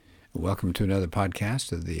Welcome to another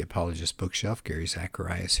podcast of the Apologist Bookshelf. Gary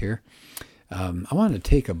Zacharias here. I want to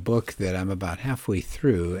take a book that I'm about halfway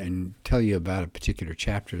through and tell you about a particular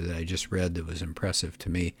chapter that I just read that was impressive to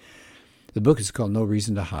me. The book is called No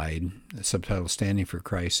Reason to Hide, the subtitle Standing for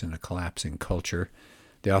Christ in a Collapsing Culture.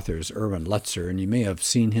 The author is Erwin Lutzer, and you may have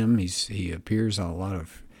seen him. He appears on a lot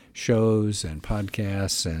of shows and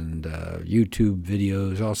podcasts and YouTube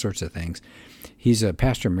videos, all sorts of things. He's a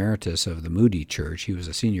pastor emeritus of the Moody Church. He was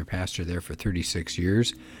a senior pastor there for 36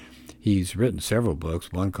 years. He's written several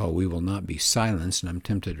books, one called We Will Not Be Silenced, and I'm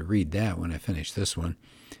tempted to read that when I finish this one.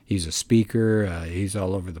 He's a speaker. He's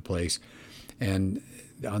all over the place. And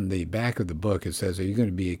on the back of the book, it says, are you going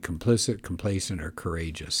to be complicit, complacent, or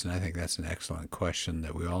courageous? And I think that's an excellent question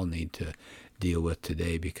that we all need to deal with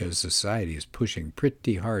today because society is pushing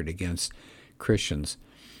pretty hard against Christians.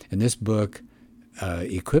 And this book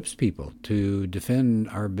equips people to defend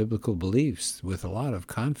our biblical beliefs with a lot of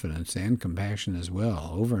confidence and compassion as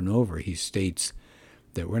well. Over and over, he states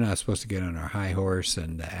that we're not supposed to get on our high horse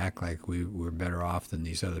and act like we're better off than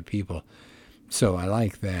these other people. So I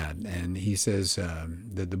like that. And he says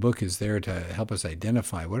that the book is there to help us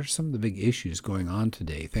identify what are some of the big issues going on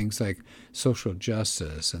today. Things like social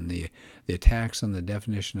justice and the attacks on the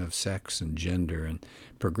definition of sex and gender and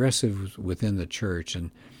progressives within the church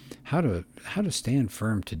and how to stand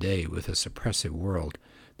firm today with a suppressive world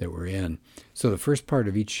that we're in. So the first part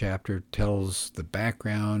of each chapter tells the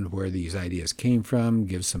background, where these ideas came from,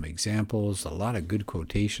 gives some examples, a lot of good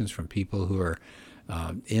quotations from people who are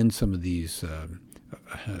in some of these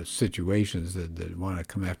situations that want to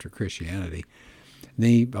come after Christianity. And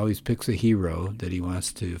he always picks a hero that he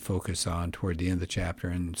wants to focus on toward the end of the chapter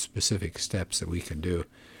and specific steps that we can do.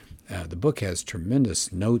 The book has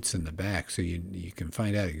tremendous notes in the back, so you can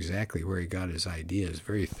find out exactly where he got his ideas.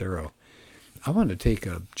 Very thorough. I want to take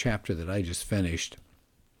a chapter that I just finished,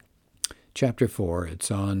 Chapter 4. It's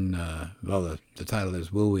on, the title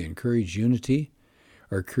is Will We Encourage Unity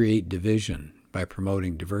or Create Division by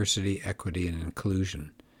Promoting Diversity, Equity, and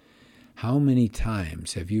Inclusion? How many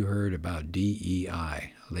times have you heard about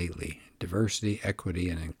DEI lately? Diversity, Equity,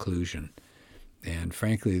 and Inclusion. And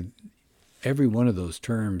frankly, every one of those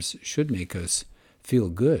terms should make us feel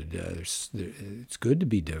good. It's good to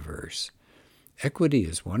be diverse. Equity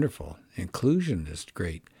is wonderful. Inclusion is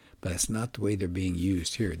great, but that's not the way they're being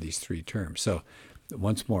used here, these three terms. So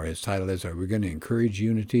once more, his title is, are we going to encourage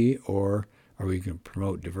unity or are we going to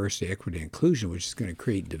promote diversity, equity, and inclusion, which is going to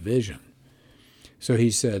create division? So he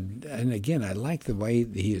said, and again, I like the way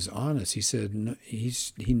that he is honest. He said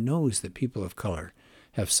he knows that people of color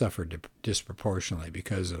have suffered disproportionately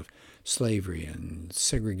because of slavery and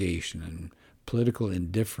segregation and political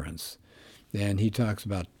indifference. And he talks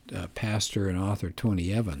about pastor and author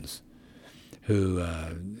Tony Evans, who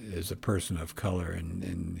is a person of color.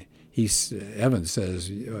 And Evans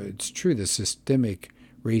says, it's true that systemic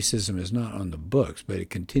racism is not on the books, but it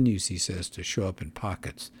continues, he says, to show up in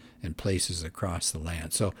pockets and places across the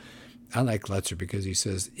land. So I like Lutzer because he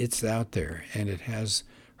says it's out there and it has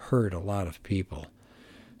hurt a lot of people.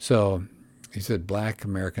 So he said black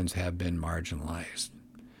Americans have been marginalized.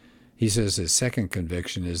 He says his second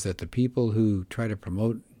conviction is that the people who try to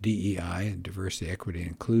promote DEI, diversity, equity, and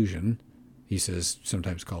inclusion, he says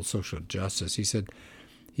sometimes called social justice, he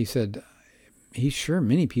said he's sure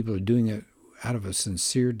many people are doing it out of a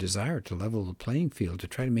sincere desire to level the playing field, to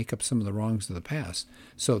try to make up some of the wrongs of the past.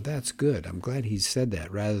 So that's good. I'm glad he said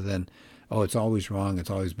that rather than, oh, it's always wrong,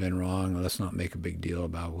 it's always been wrong, let's not make a big deal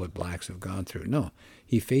about what blacks have gone through. No,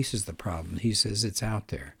 he faces the problem. He says it's out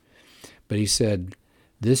there. But he said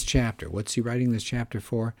this chapter, what's he writing this chapter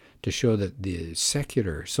for? To show that the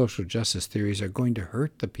secular social justice theories are going to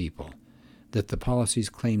hurt the people, that the policies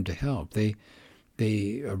claim to help. They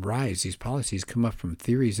arise, these policies come up from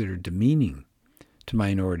theories that are demeaning to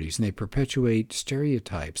minorities, and they perpetuate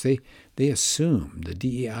stereotypes. They assume, the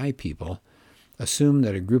DEI people assume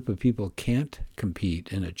that a group of people can't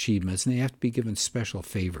compete in achievements and they have to be given special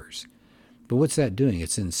favors. But what's that doing?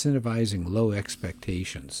 It's incentivizing low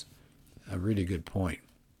expectations. A really good point.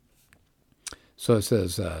 So it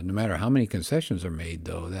says, no matter how many concessions are made,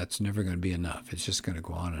 though, that's never going to be enough. It's just going to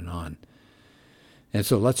go on and on. And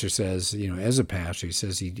so Lutzer says, as a pastor, he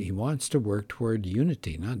says he wants to work toward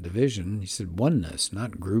unity, not division. He said oneness,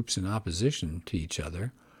 not groups in opposition to each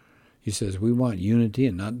other. He says we want unity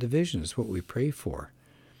and not division. It's what we pray for.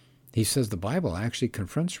 He says the Bible actually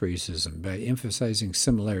confronts racism by emphasizing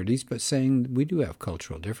similarities, but saying we do have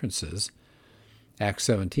cultural differences. Acts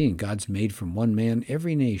 17, God's made from one man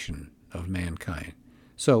every nation of mankind.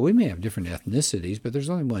 So we may have different ethnicities, but there's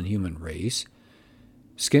only one human race.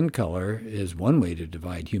 Skin color is one way to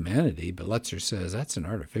divide humanity, but Lutzer says that's an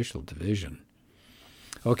artificial division.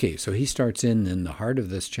 Okay, so he starts in the heart of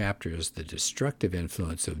this chapter is the destructive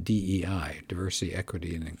influence of DEI, diversity,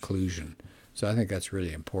 equity, and inclusion. So I think that's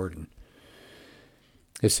really important.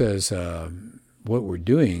 It says what we're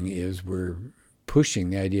doing is we're pushing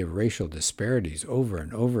the idea of racial disparities over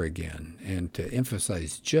and over again and to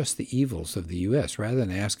emphasize just the evils of the U.S. rather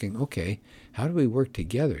than asking, okay, how do we work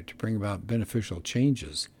together to bring about beneficial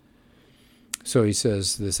changes? So he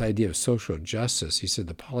says this idea of social justice, he said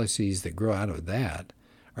the policies that grow out of that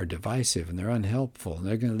are divisive and they're unhelpful and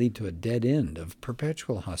they're going to lead to a dead end of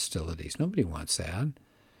perpetual hostilities. Nobody wants that.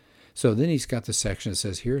 So then he's got the section that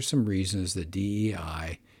says, here are some reasons that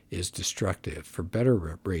DEI is destructive for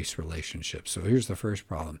better race relationships. So here's the first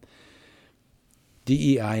problem.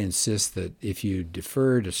 DEI insists that if you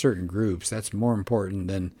defer to certain groups, that's more important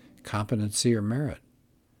than competency or merit.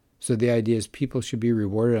 So the idea is people should be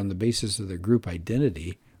rewarded on the basis of their group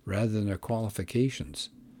identity rather than their qualifications.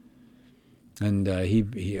 And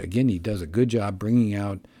he does a good job bringing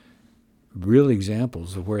out real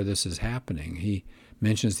examples of where this is happening. He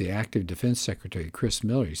mentions the active Defense Secretary, Chris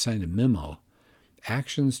Miller. He signed a memo,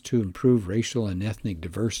 Actions to Improve Racial and Ethnic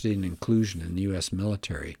Diversity and Inclusion in the U.S.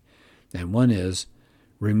 Military. And one is,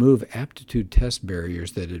 remove aptitude test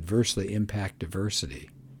barriers that adversely impact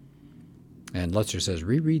diversity. And Lutzer says,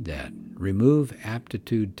 reread that. Remove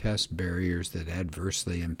aptitude test barriers that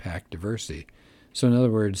adversely impact diversity. So in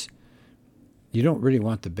other words, you don't really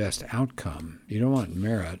want the best outcome. You don't want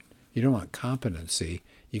merit. You don't want competency.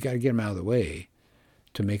 You got to get them out of the way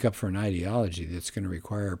to make up for an ideology that's going to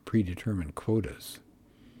require predetermined quotas.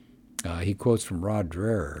 He quotes from Rod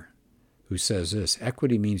Dreher, who says this,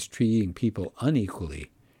 equity means treating people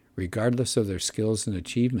unequally, regardless of their skills and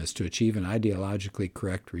achievements, to achieve an ideologically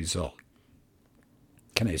correct result.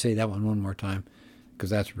 Can I say that one more time? Because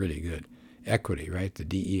that's really good. Equity, right? The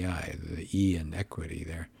DEI, the E in equity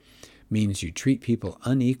there, means you treat people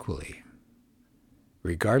unequally,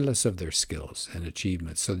 regardless of their skills and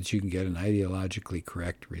achievements, so that you can get an ideologically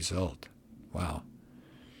correct result. Wow.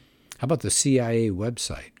 How about the CIA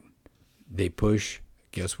website? They push,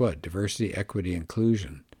 guess what? Diversity, equity,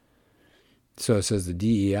 inclusion. So it says the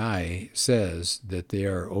DEI says that they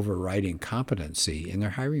are overriding competency in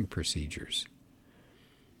their hiring procedures.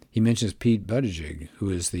 He mentions Pete Buttigieg, who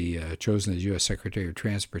is the chosen as U.S. Secretary of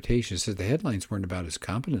Transportation. He says the headlines weren't about his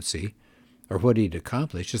competency or what he'd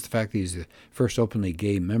accomplished, just the fact that he's the first openly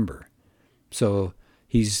gay member. So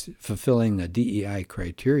he's fulfilling a DEI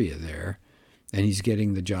criteria there, and he's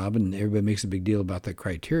getting the job, and everybody makes a big deal about the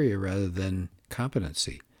criteria rather than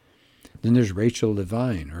competency. Then there's Rachel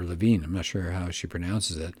Levine, I'm not sure how she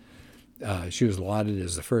pronounces it. She was lauded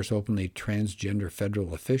as the first openly transgender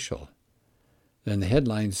federal official. Then the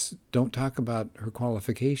headlines don't talk about her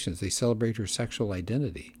qualifications. They celebrate her sexual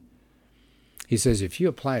identity. He says if you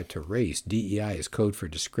apply it to race, DEI is code for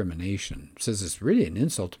discrimination. It says it's really an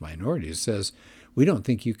insult to minorities. It says we don't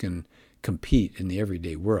think you can compete in the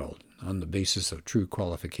everyday world on the basis of true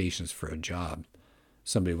qualifications for a job.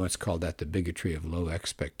 Somebody once called that the bigotry of low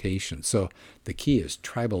expectations. So the key is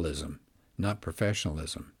tribalism, not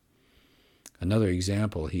professionalism. Another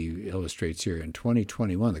example he illustrates here, in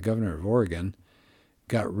 2021, the governor of Oregon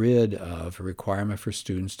got rid of a requirement for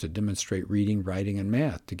students to demonstrate reading, writing, and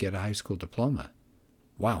math to get a high school diploma.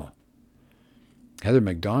 Wow. Heather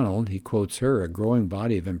McDonald, he quotes her, a growing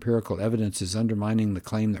body of empirical evidence is undermining the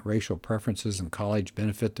claim that racial preferences in college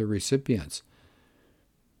benefit their recipients.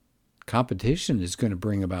 Competition is going to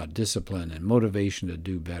bring about discipline and motivation to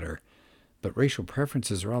do better, but racial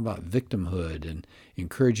preferences are all about victimhood and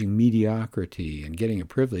encouraging mediocrity and getting a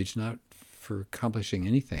privilege, not for accomplishing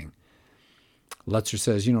anything. Lutzer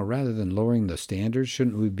says, rather than lowering the standards,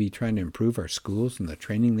 shouldn't we be trying to improve our schools and the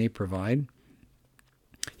training they provide?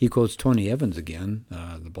 He quotes Tony Evans again,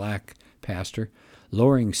 the black pastor.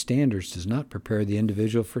 Lowering standards does not prepare the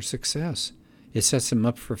individual for success. It sets them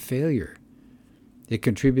up for failure. It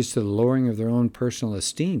contributes to the lowering of their own personal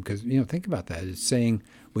esteem because, think about that. It's saying,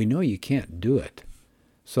 we know you can't do it,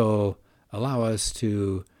 so allow us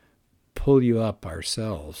to pull you up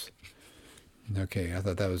ourselves. Okay, I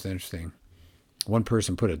thought that was interesting. One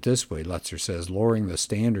person put it this way, Lutzer says, lowering the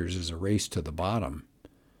standards is a race to the bottom.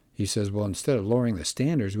 He says, well, instead of lowering the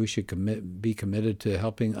standards, we should be committed to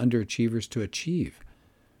helping underachievers to achieve.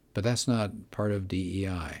 But that's not part of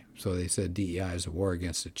DEI. So they said DEI is a war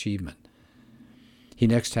against achievement. He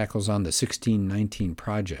next tackles on the 1619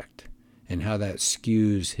 Project and how that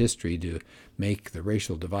skews history to make the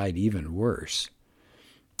racial divide even worse.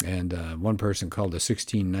 And one person called the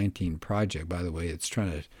 1619 Project, by the way,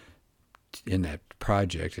 in that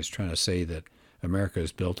project, is trying to say that America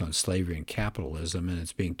is built on slavery and capitalism, and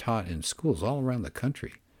it's being taught in schools all around the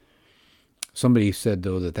country. Somebody said,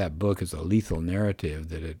 though, that book is a lethal narrative,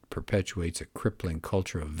 that it perpetuates a crippling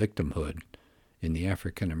culture of victimhood in the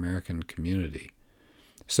African-American community.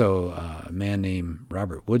 So a man named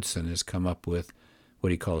Robert Woodson has come up with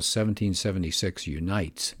what he calls 1776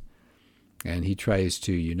 Unites. And he tries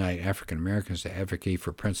to unite African Americans to advocate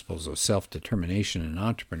for principles of self-determination and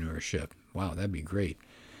entrepreneurship. Wow, that'd be great.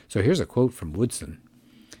 So here's a quote from Woodson.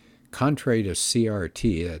 Contrary to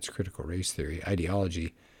CRT, that's critical race theory,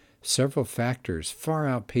 ideology, several factors far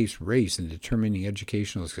outpace race in determining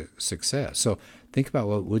educational success. So think about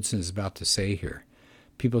what Woodson is about to say here.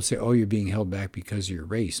 People say, oh, you're being held back because of your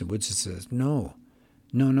race. And Woodson says, no.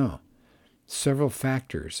 Several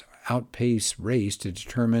factors outpace race to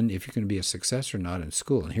determine if you're going to be a success or not in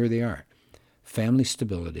school. And here they are. Family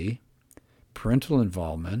stability, parental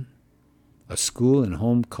involvement, a school and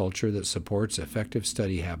home culture that supports effective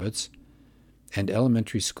study habits, and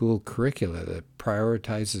elementary school curricula that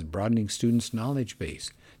prioritizes broadening students' knowledge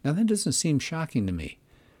base. Now, that doesn't seem shocking to me.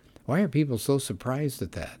 Why are people so surprised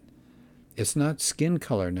at that? It's not skin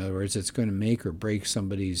color, in other words, it's going to make or break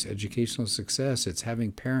somebody's educational success. It's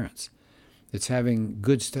having parents. It's having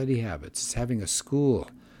good study habits. It's having a school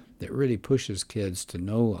that really pushes kids to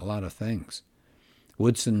know a lot of things.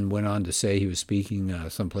 Woodson went on to say, he was speaking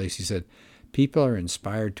someplace, he said, people are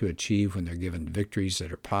inspired to achieve when they're given victories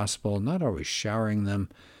that are possible, not always showering them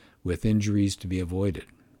with injuries to be avoided.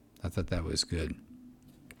 I thought that was good.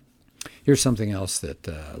 Here's something else that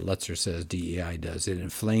Lutzer says DEI does. It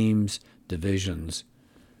inflames divisions.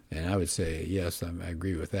 And I would say, yes, I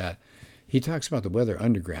agree with that. He talks about the Weather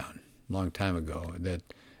Underground a long time ago, that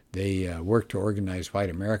they worked to organize white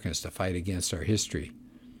Americans to fight against our history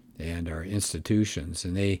and our institutions.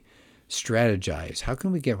 And they strategize. How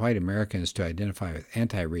can we get white Americans to identify with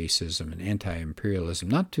anti-racism and anti-imperialism,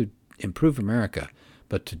 not to improve America,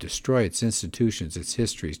 but to destroy its institutions, its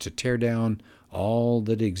histories, to tear down all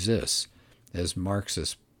that exists, as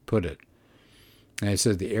Marxists put it. And he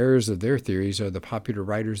said the errors of their theories are the popular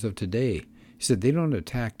writers of today. He said they don't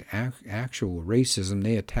attack actual racism,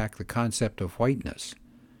 they attack the concept of whiteness.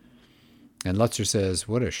 And Lutzer says,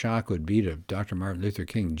 what a shock would be to Dr. Martin Luther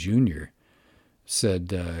King Jr.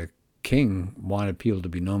 said King wanted people to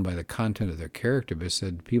be known by the content of their character, but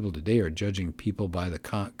said people today are judging people by the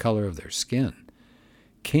color of their skin.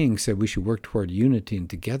 King said we should work toward unity and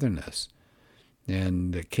togetherness.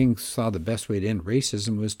 And King saw the best way to end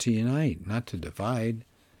racism was to unite, not to divide.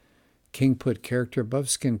 King put character above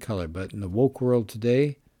skin color, but in the woke world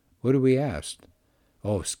today, what do we ask?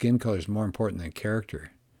 Oh, skin color is more important than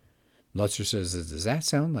character. Lutzer says, does that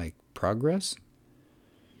sound like progress?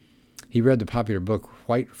 He read the popular book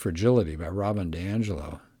White Fragility by Robin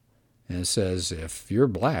DiAngelo, and it says, if you're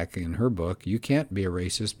black, in her book, you can't be a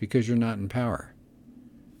racist because you're not in power.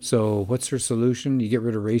 So what's her solution? You get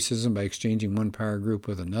rid of racism by exchanging one power group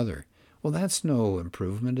with another. Well, that's no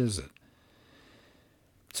improvement, is it?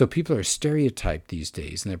 So people are stereotyped these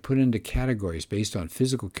days, and they're put into categories based on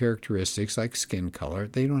physical characteristics like skin color.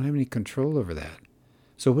 They don't have any control over that.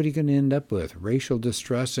 So what are you going to end up with? Racial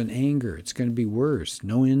distrust and anger. It's going to be worse.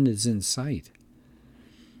 No end is in sight.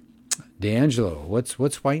 DiAngelo,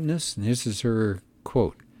 what's whiteness? And this is her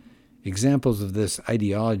quote. Examples of this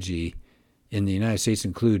ideology in the United States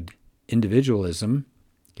include individualism.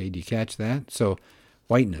 Okay, do you catch that? So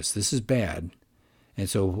whiteness, this is bad. And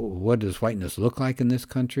so what does whiteness look like in this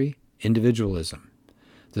country? Individualism.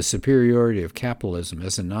 The superiority of capitalism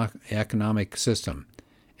as an economic system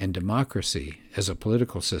and democracy as a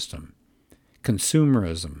political system.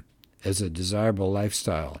 Consumerism as a desirable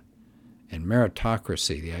lifestyle. And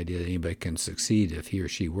meritocracy, the idea that anybody can succeed if he or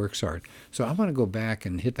she works hard. So I want to go back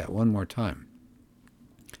and hit that one more time.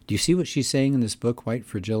 Do you see what she's saying in this book, White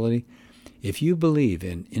Fragility? If you believe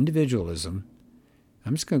in individualism,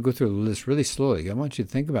 I'm just going to go through the list really slowly. I want you to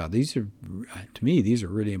think about these are, to me, these are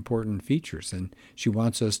really important features, and she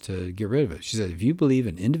wants us to get rid of it. She said, if you believe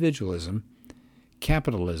in individualism,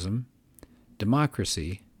 capitalism,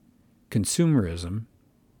 democracy, consumerism,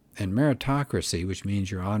 and meritocracy, which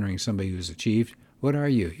means you're honoring somebody who's achieved, what are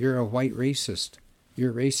you? You're a white racist.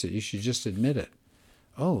 You're a racist. You should just admit it.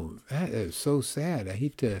 Oh, that is so sad. I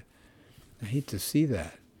hate to see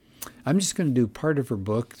that. I'm just going to do part of her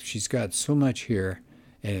book. She's got so much here,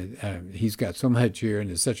 and he's got so much here,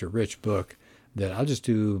 and it's such a rich book that I'll just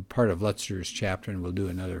do part of Lutzer's chapter, and we'll do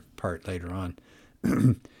another part later on.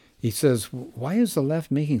 He says, why is the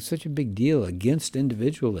left making such a big deal against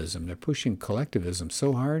individualism? They're pushing collectivism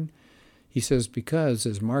so hard. He says, because,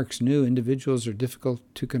 as Marx knew, individuals are difficult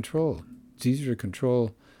to control. It's easier to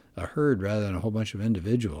control a herd rather than a whole bunch of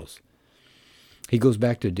individuals. He goes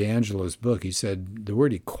back to D'Angelo's book. He said the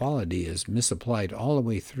word equality is misapplied all the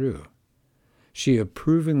way through. She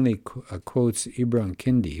approvingly quotes Ibram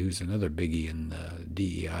Kendi, who's another biggie in the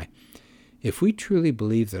DEI. If we truly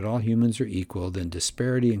believe that all humans are equal, then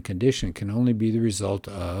disparity in condition can only be the result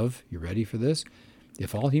of, you ready for this?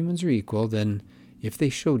 If all humans are equal, then if they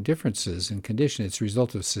show differences in condition, it's a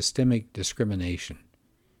result of systemic discrimination.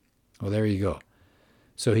 Well, there you go.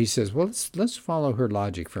 So he says, well, let's follow her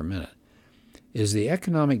logic for a minute. Is the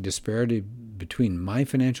economic disparity between my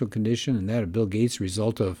financial condition and that of Bill Gates a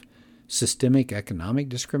result of systemic economic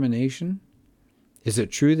discrimination? Is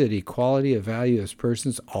it true that equality of value as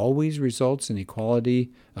persons always results in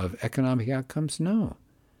equality of economic outcomes? No.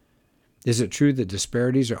 Is it true that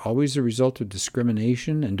disparities are always a result of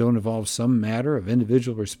discrimination and don't involve some matter of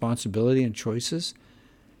individual responsibility and choices?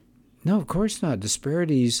 No, of course not.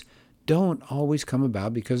 Disparities don't always come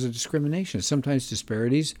about because of discrimination. Sometimes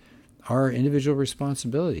disparities are individual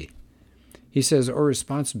responsibility. He says, or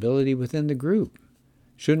responsibility within the group.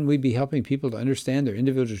 Shouldn't we be helping people to understand their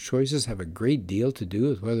individual choices have a great deal to do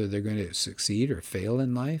with whether they're going to succeed or fail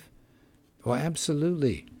in life? Well,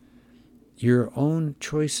 absolutely. Your own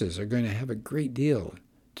choices are going to have a great deal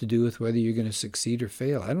to do with whether you're going to succeed or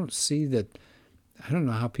fail. I don't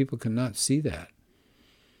know how people can not see that.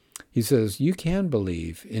 He says, you can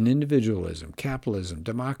believe in individualism, capitalism,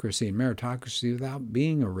 democracy, and meritocracy without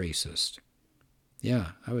being a racist.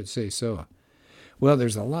 Yeah, I would say so. Well,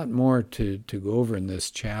 there's a lot more to go over in this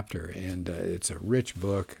chapter, and it's a rich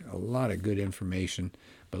book, a lot of good information.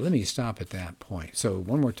 But let me stop at that point. So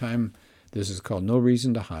one more time, this is called No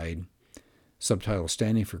Reason to Hide, subtitle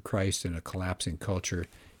Standing for Christ in a Collapsing Culture.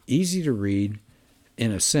 Easy to read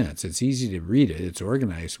in a sense. It's easy to read it. It's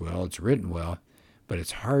organized well. It's written well. But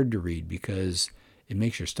it's hard to read because it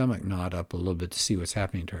makes your stomach knot up a little bit to see what's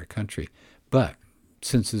happening to our country. But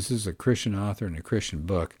since this is a Christian author and a Christian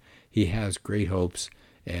book, he has great hopes,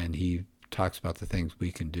 and he talks about the things we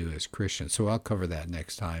can do as Christians. So I'll cover that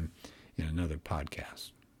next time in another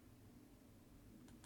podcast.